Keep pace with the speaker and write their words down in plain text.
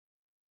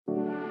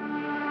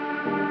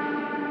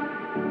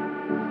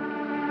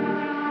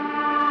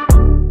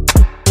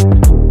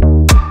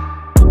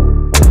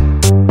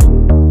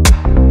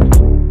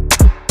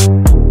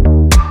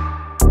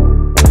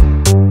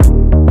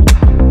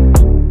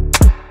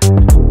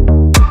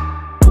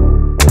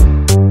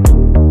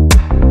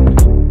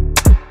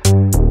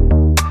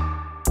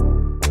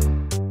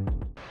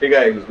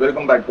guys,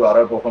 welcome back to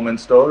RR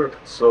Performance Store.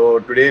 So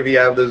today we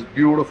have this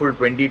beautiful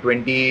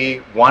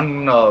 2021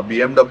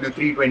 BMW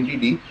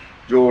 320D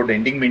जो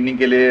denting मेंटिंग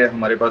के लिए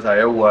हमारे पास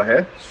आया हुआ है.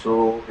 So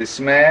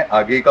इसमें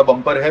आगे का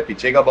बम्पर है,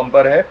 पीछे का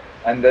बम्पर है,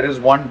 and there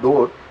is one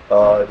door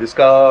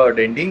जिसका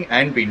डेंटिंग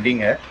एंड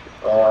पेंटिंग है.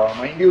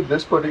 Mind you,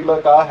 this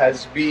particular car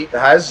has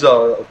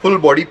full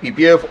body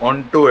PPF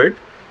onto it.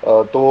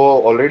 तो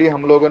ऑलरेडी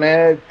हम लोगों ने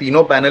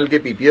तीनों पैनल के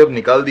PPF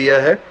निकाल दिया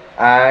है.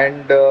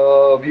 And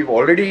we've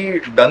already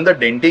done the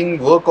denting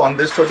work on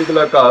this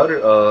particular car.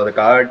 The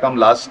car had come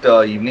last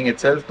evening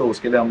itself, तो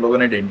उसके लिए हम लोगों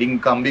ने denting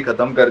काम भी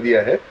खत्म कर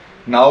दिया है.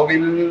 Now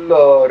we'll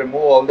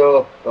remove all the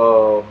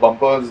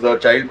bumpers, the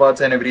child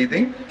parts and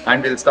everything,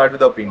 and we'll start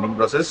with the painting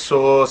process.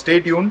 So stay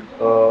tuned.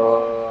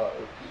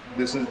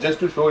 This is just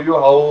to show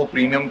you how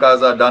premium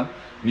cars are done.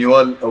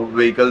 Newer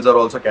vehicles are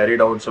also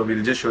carried out. So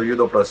we'll just show you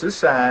the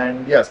process,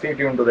 and yeah, stay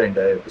tuned to the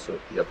entire episode.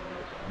 Yep.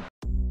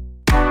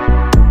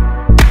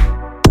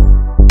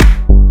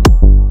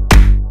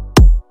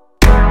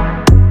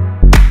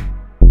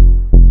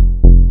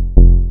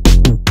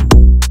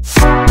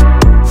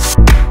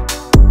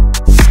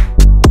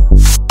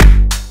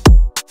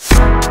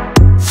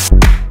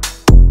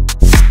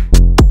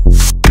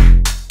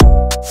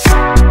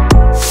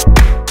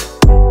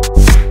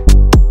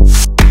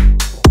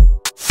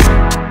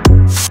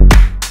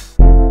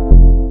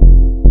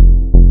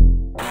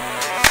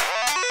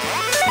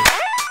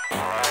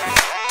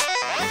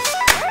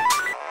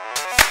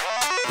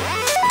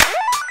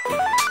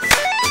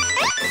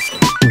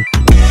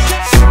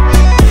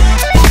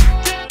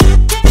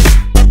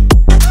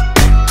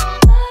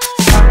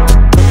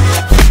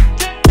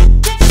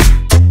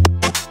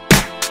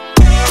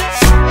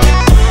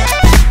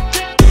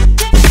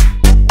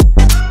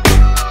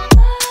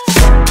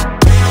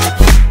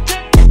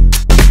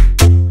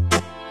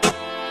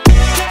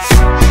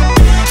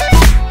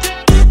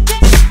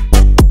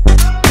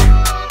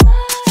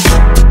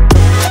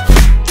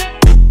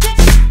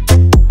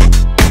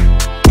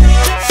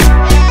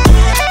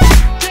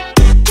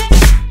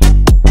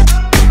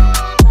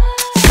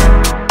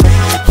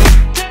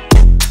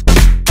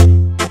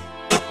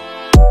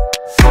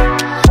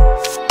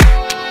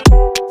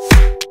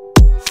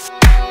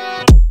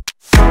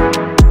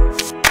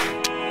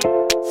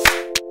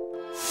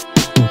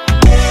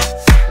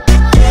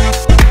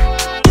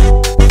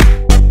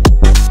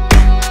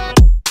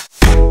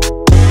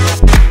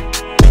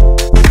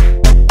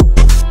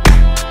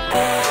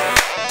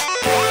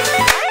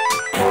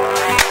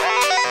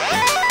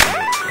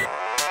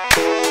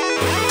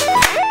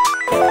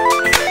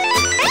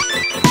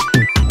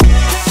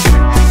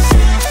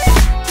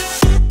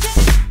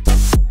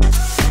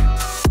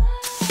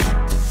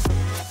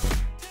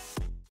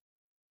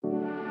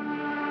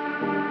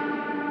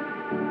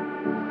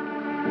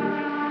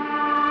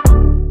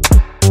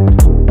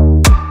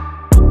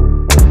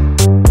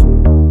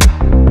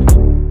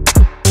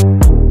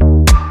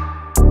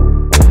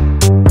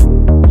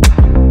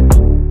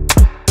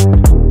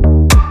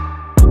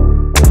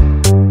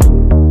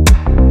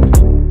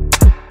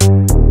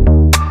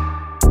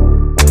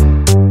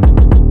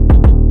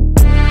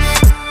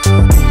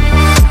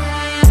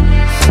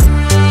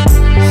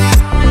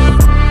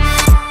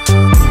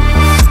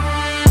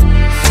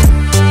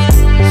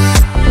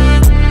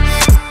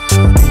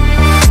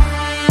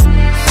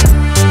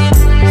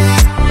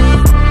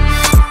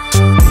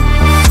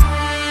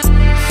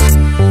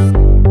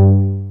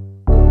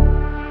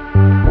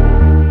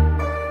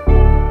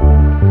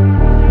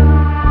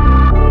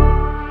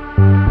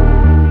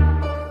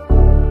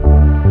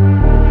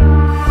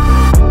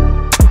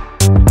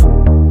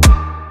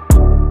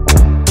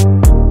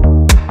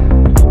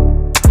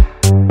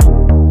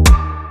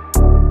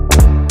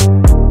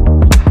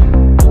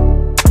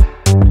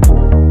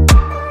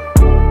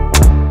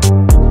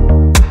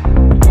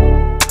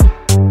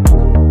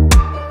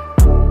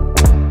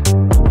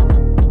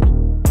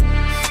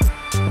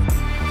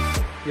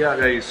 Yeah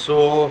guys,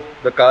 so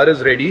the car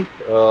is ready.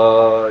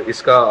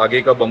 इसका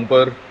आगे का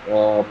bumper,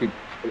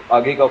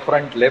 आगे का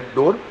front left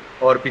door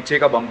और पीछे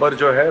का bumper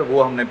जो है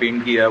वो हमने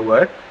पेंट किया हुआ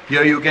है.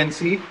 Here you can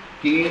see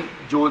कि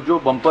जो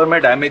बम्पर में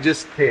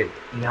डैमेजेस थे,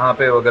 यहाँ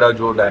पे वगैरह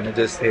जो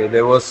डैमेजेस थे,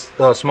 there was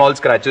small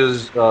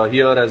scratches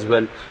here as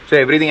well. So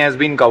everything has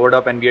been covered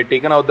up and we had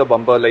taken out the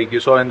bumper like you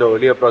saw in the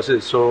earlier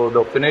process. So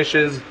the finish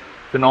is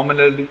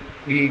phenomenally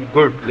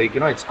good, like you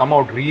know, it's come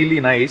out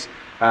really nice.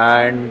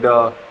 And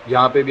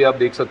यहाँ पे भी आप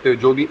देख सकते हो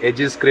जो भी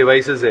edges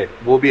क्रेवाइसेस है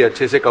वो भी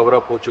अच्छे से कवर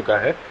अप हो चुका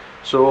है.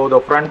 So the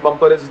front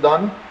bumper is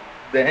done.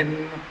 Then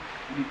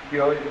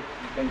you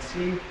can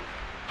see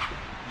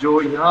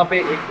जो यहाँ पे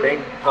एक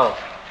डेंट था,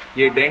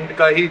 ये डेंट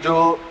का ही जो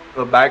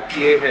बैक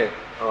किए है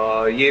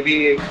ये भी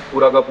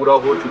पूरा का पूरा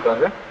हो चुका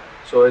है.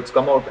 So it's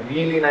come out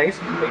really nice.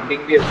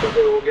 Painting भी अच्छे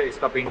से हो गया,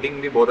 इसका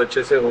पेंटिंग भी बहुत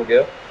अच्छे से हो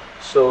गया.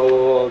 So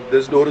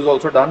this door is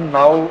also done.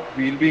 Now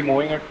we'll be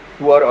moving it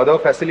to our other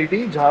facility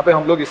जहाँ पे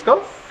हम लोग इसका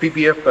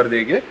PPF कर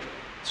देंगे.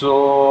 सो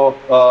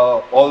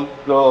ऑल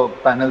द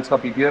पैनल्स का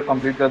PPF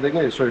कंप्लीट कर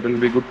देंगे. So it will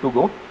be good to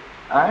go.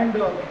 And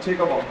पीछे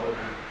का बम्पर,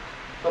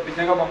 तो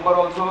पीछे का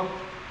bumper also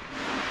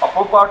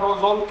upper part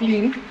was all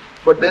clean,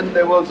 but then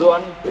there was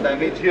one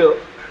damage here,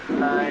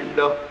 and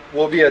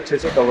वो भी अच्छे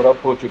से cover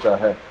up हो चुका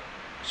है.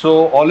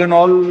 So all in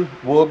all,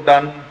 work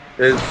done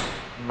is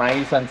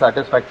nice and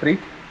satisfactory,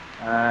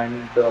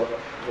 and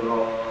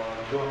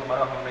जो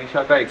हमारा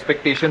हमेशा का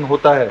expectation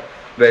होता है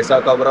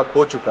वैसा cover up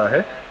हो चुका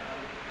है.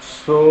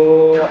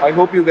 So I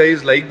hope you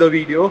guys like the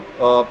video.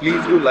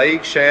 Please do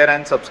like, share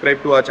and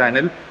subscribe to our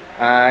channel,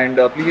 and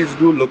please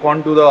do look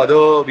on to the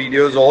other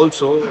videos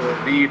also.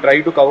 We try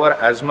to cover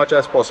as much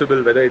as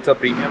possible, whether it's a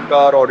premium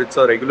car or it's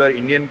a regular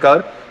Indian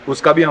car.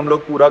 उसका भी हम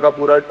लोग पूरा का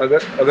पूरा,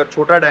 अगर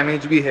छोटा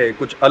damage भी है,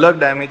 कुछ अलग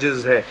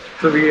डैमेजेस है,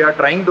 so we are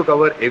trying to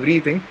cover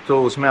everything. So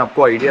उसमें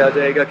आपको आइडिया आ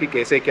जाएगा कि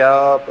कैसे क्या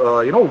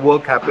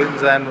work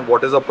happens and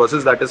what is the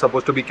process that is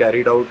supposed to be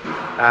carried out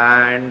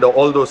and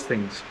all those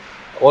things.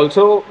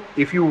 Also,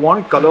 if you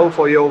want color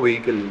for your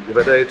vehicle,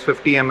 whether it's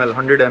 50 ml,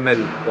 100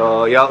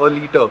 ml या a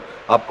liter,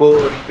 आपको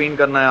repaint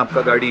करना है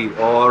आपका गाड़ी,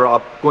 और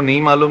आपको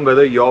नहीं मालूम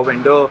whether your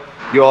vendor,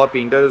 your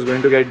painter is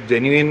going to get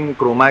genuine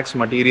Chromax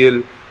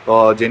material,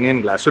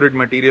 genuine Glasurit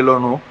material or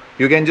no,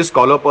 you can just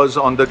call up us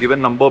on the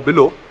given number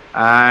below,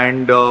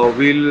 and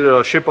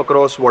we'll ship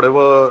across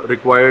whatever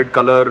required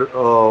color,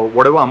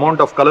 whatever amount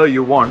of color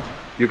you want.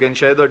 You can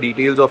share the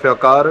details of your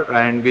car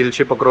and we'll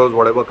ship across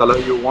whatever color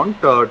you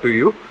want to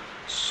you.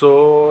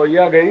 So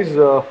yeah guys,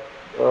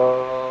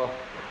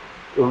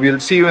 we'll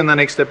see you in the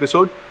next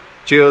episode.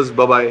 Cheers,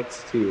 bye bye,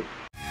 see you.